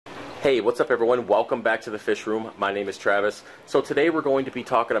Hey, what's up everyone? Welcome back to the Fish Room. My name is Travis. So today we're going to be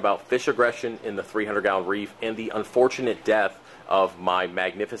talking about fish aggression in the 300-gallon reef and the unfortunate death of my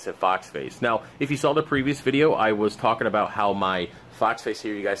magnificent foxface. Now, if you saw the previous video, I was talking about how my foxface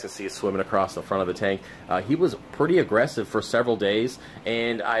here, you guys can see it swimming across the front of the tank. He was pretty aggressive for several days,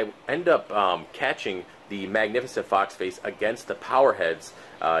 and I ended up catching the magnificent foxface against the power heads.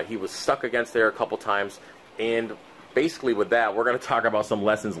 He was stuck against there a couple times, and basically with that, we're going to talk about some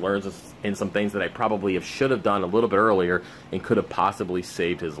lessons learned and some things that I probably should have done a little bit earlier and could have possibly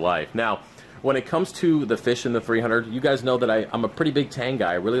saved his life. Now, when it comes to the fish in the 300, you guys know that I'm a pretty big tang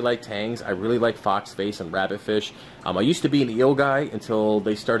guy. I really like tangs. I really like foxface and rabbitfish. I used to be an eel guy until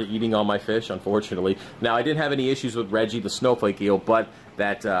they started eating all my fish, unfortunately. Now, I didn't have any issues with Reggie, the snowflake eel, but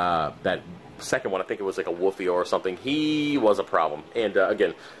that second one, I think it was like a woofy or something, he was a problem. And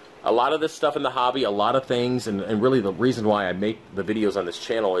again, a lot of this stuff in the hobby, a lot of things, and really the reason why I make the videos on this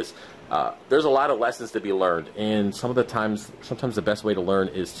channel is there's a lot of lessons to be learned, and sometimes the best way to learn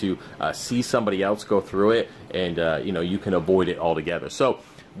is to see somebody else go through it, and you know, you can avoid it altogether. So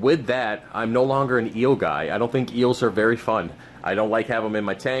with that, I'm no longer an eel guy. I don't think eels are very fun. I don't like having them in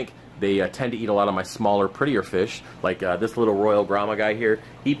my tank. They tend to eat a lot of my smaller, prettier fish, like this little Royal Brahma guy here.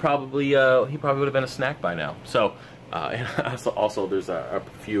 He probably would have been a snack by now. So. And also there's a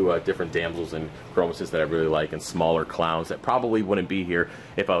few different damsels and chromuses that I really like, and smaller clowns that probably wouldn't be here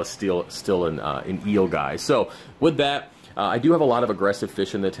if I was still an eel guy. So with that, I do have a lot of aggressive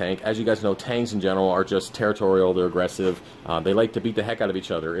fish in the tank. As you guys know, tangs in general are just territorial. They're aggressive. They like to beat the heck out of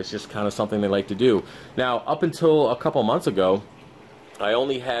each other. It's just kind of something they like to do. Now, up until a couple months ago, I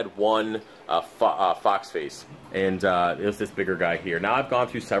only had one foxface, and it was this bigger guy here. Now, I've gone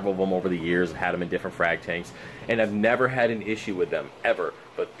through several of them over the years, had them in different frag tanks, and I've never had an issue with them, ever.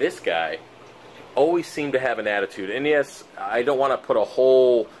 But this guy always seemed to have an attitude. And yes, I don't want to put a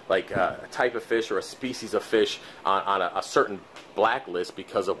whole type of fish or a species of fish on a certain blacklist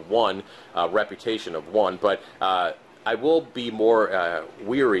because of one, reputation of one, but I will be more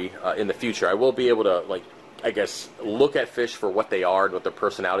weary in the future. I will be able to, I guess, look at fish for what they are and what their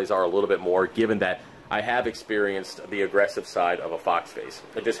personalities are a little bit more, given that I have experienced the aggressive side of a foxface.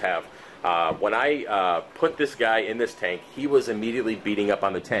 I just have. When I put this guy in this tank, he was immediately beating up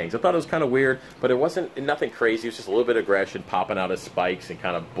on the tangs. I thought it was kind of weird, but it wasn't nothing crazy. It was just a little bit of aggression, popping out his spikes and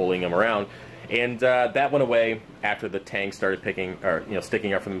kind of bullying him around. And that went away after the tangs started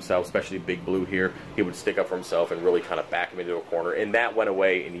sticking up for themselves, especially Big Blue here. He would stick up for himself and really kind of back him into a corner, and that went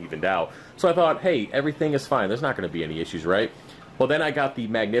away and evened out. So I thought, hey, everything is fine. There's not going to be any issues, right? Well, then I got the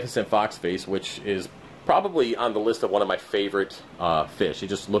magnificent foxface, which is probably on the list of one of my favorite fish. It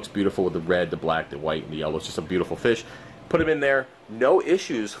just looks beautiful with the red, the black, the white, and the yellow. It's just a beautiful fish. Put him in there, no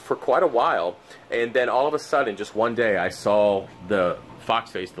issues for quite a while, and then all of a sudden, just one day, I saw the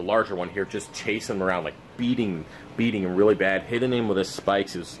foxface, the larger one here, just chasing him around, like beating him really bad, hitting him with his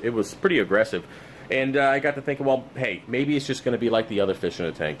spikes. It was pretty aggressive. And I got to thinking, well, hey, maybe it's just going to be like the other fish in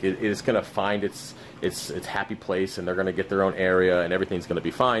the tank. It's going to find its happy place, and they're going to get their own area, and everything's going to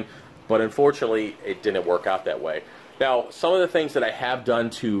be fine. But unfortunately, it didn't work out that way. Now, some of the things that I have done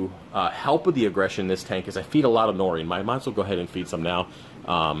to help with the aggression in this tank is I feed a lot of nori. I might as well go ahead and feed some now.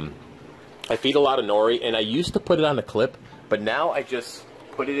 I feed a lot of nori, and I used to put it on the clip, but now I just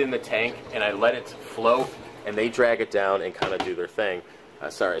put it in the tank, and I let it float, and they drag it down and kind of do their thing.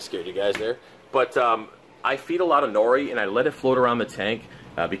 Sorry, I scared you guys there. But I feed a lot of nori, and I let it float around the tank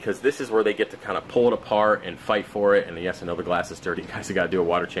because this is where they get to kind of pull it apart and fight for it. And yes, I know the glass is dirty. You guys have got to do a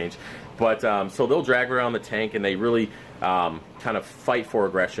water change. But so they'll drag around the tank, and they really kind of fight for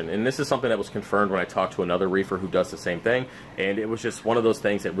aggression. And this is something that was confirmed when I talked to another reefer who does the same thing. And it was just one of those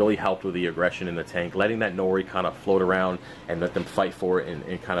things that really helped with the aggression in the tank, letting that nori kind of float around and let them fight for it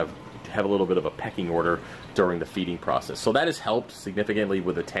and kind of have a little bit of a pecking order during the feeding process. So that has helped significantly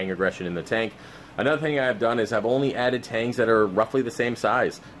with the tang aggression in the tank. Another thing I've done is I've only added tangs that are roughly the same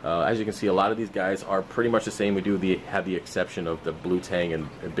size. As you can see, a lot of these guys are pretty much the same. We do have the exception of the blue tang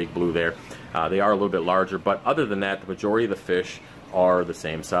and Big Blue there. They are a little bit larger, but other than that, the majority of the fish are the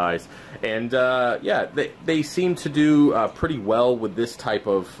same size. And yeah, they seem to do pretty well with this type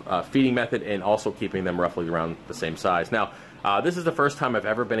of feeding method, and also keeping them roughly around the same size. Now, this is the first time I've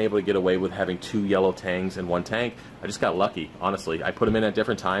ever been able to get away with having 2 yellow tangs in one tank. I just got lucky, honestly. I put them in at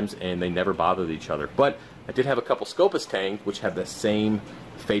different times, and they never bothered each other. But I did have a couple Scopus tangs, which have the same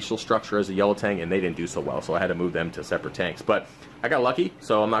facial structure as the yellow tang, and they didn't do so well, so I had to move them to separate tanks. But I got lucky,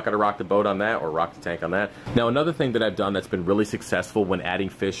 so I'm not going to rock the boat on that or rock the tank on that. Now, another thing that I've done that's been really successful when adding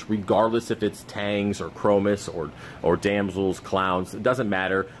fish, regardless if it's tangs or chromis or damsels, clowns, it doesn't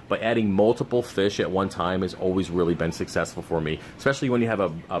matter, but adding multiple fish at one time has always really been successful for me, especially when you have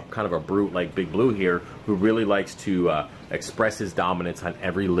a kind of a brute like Big Blue here who really likes to express his dominance on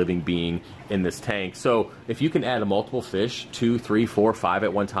every living being in this tank. So if you can add a multiple fish, 2, 3, 4, 5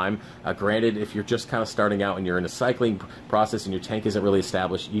 at one time, granted, if you're just kind of starting out and you're in a cycling process and your tank isn't really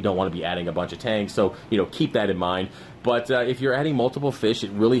established, you don't want to be adding a bunch of tanks, so keep that in mind. But if you're adding multiple fish,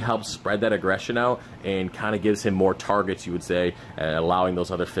 it really helps spread that aggression out and kind of gives him more targets, you would say, allowing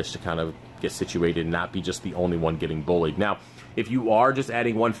those other fish to kind of get situated and not be just the only one getting bullied. Now, if you are just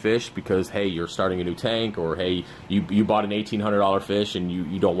adding one fish because, hey, you're starting a new tank, or hey, you bought an $1,800 fish and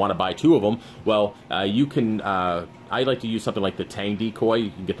you don't want to buy 2 of them, well, you can, I like to use something like the tang decoy.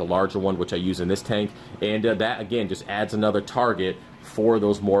 You can get the larger one, which I use in this tank, and that, again, just adds another target for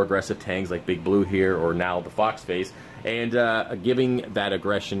those more aggressive tangs like Big Blue here, or now the fox face, and giving that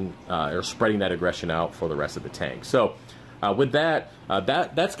aggression, or spreading that aggression out for the rest of the tank. So, with that,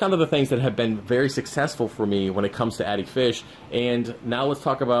 that's kind of the things that have been very successful for me when it comes to adding fish. And now let's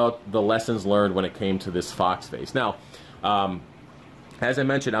talk about the lessons learned when it came to this fox face. Now, as I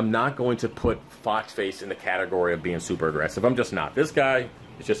mentioned, I'm not going to put fox face in the category of being super aggressive. I'm just not. This guy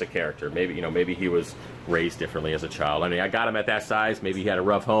is just a character. Maybe, maybe he was raised differently as a child. I mean, I got him at that size. Maybe he had a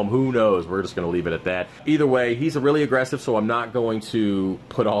rough home. Who knows? We're just going to leave it at that. Either way, he's really aggressive, so I'm not going to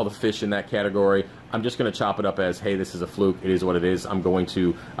put all the fish in that category. I'm just going to chop it up as, hey, this is a fluke. It is what it is. I'm going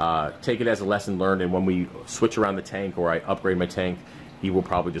to take it as a lesson learned, and when we switch around the tank or I upgrade my tank, he will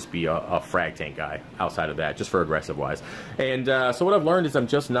probably just be a frag tank guy outside of that, just for aggressive-wise. And so what I've learned is I'm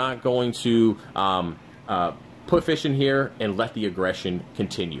just not going to put fish in here and let the aggression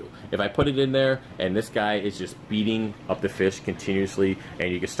continue. If I put it in there and this guy is just beating up the fish continuously,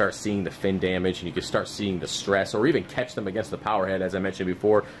 and you can start seeing the fin damage, and you can start seeing the stress, or even catch them against the power head, as I mentioned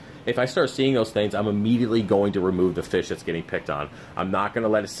before, if I start seeing those things, I'm immediately going to remove the fish that's getting picked on. I'm not going to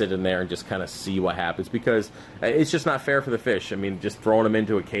let it sit in there and just kind of see what happens, because it's just not fair for the fish. I mean, just throwing them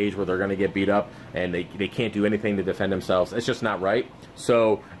into a cage where they're going to get beat up and they can't do anything to defend themselves, it's just not right.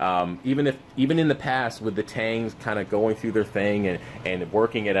 So even in the past, with the tangs kind of going through their thing and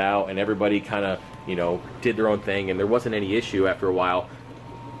working it out, and everybody kind of did their own thing, and there wasn't any issue after a while,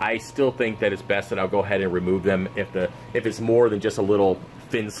 I still think that it's best that I'll go ahead and remove them if it's more than just a little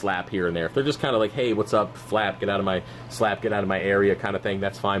fin slap here and there. If they're just kind of like, hey, what's up, flap, get out of my slap, get out of my area kind of thing,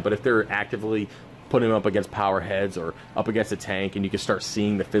 that's fine. But if they're actively putting them up against power heads or up against a tank, and you can start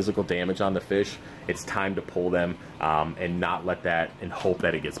seeing the physical damage on the fish, it's time to pull them and not let that and hope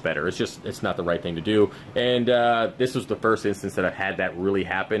that it gets better. It's not the right thing to do. And this was the first instance that I've had that really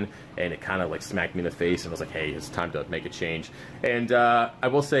happen, and it kind of like smacked me in the face, and I was like, hey, it's time to make a change. And I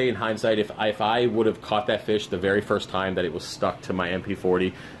will say, in hindsight, if I would have caught that fish the very first time that it was stuck to my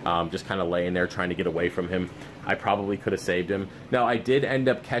MP40, just kind of laying there trying to get away from him, I probably could have saved him. Now, I did end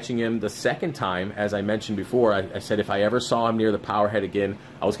up catching him the second time. As I mentioned before, I said if I ever saw him near the power head again,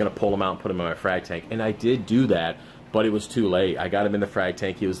 I was going to pull him out and put him in my frag tank. And I did do that, but it was too late. I got him in the frag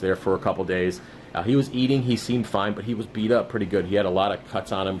tank. He was there for a couple days. He was eating. He seemed fine, but he was beat up pretty good. He had a lot of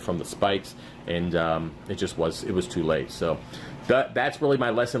cuts on him from the spikes, and it was too late. So that's really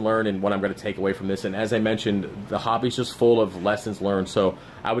my lesson learned and what I'm going to take away from this. And as I mentioned, the hobby's just full of lessons learned. So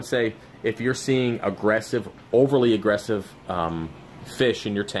I would say, if you're seeing overly aggressive fish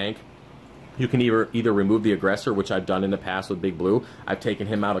in your tank, you can either remove the aggressor, which I've done in the past with Big Blue. I've taken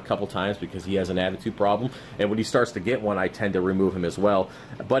him out a couple times because he has an attitude problem, and when he starts to get one, I tend to remove him as well.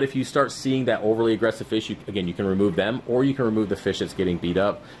 But if you start seeing that overly aggressive fish, you can remove them, or you can remove the fish that's getting beat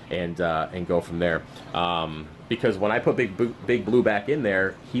up and go from there. Because when I put Big Blue back in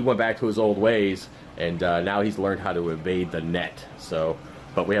there, he went back to his old ways, and now he's learned how to evade the net. So,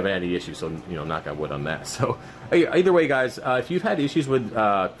 but we haven't had any issues, so knock on wood on that. So either way, guys, if you've had issues with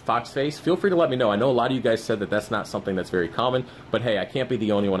fox face, feel free to let me know. I know a lot of you guys said that that's not something that's very common, but hey, I can't be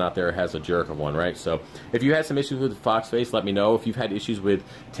the only one out there who has a jerk of one, right? So if you had some issues with fox face, let me know. If you've had issues with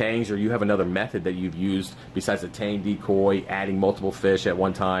tangs, or you have another method that you've used besides the tang decoy, adding multiple fish at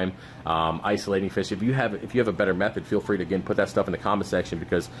one time, isolating fish, if you have a better method, feel free to, again, put that stuff in the comment section,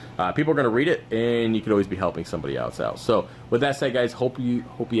 because people are going to read it, and you could always be helping somebody else out. So with that said, guys, hope you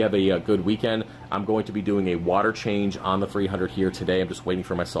have a good weekend. I'm going to be doing a water change on the 300 here today. I'm just waiting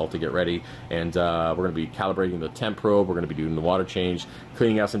for my salt to get ready, and we're going to be calibrating the temp probe. We're going to be doing the water change,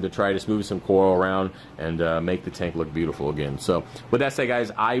 cleaning out some detritus, moving some coral around, and make the tank look beautiful again. So with that said,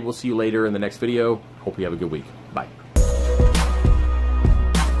 guys, I will see you later in the next video. Hope you have a good week. Bye.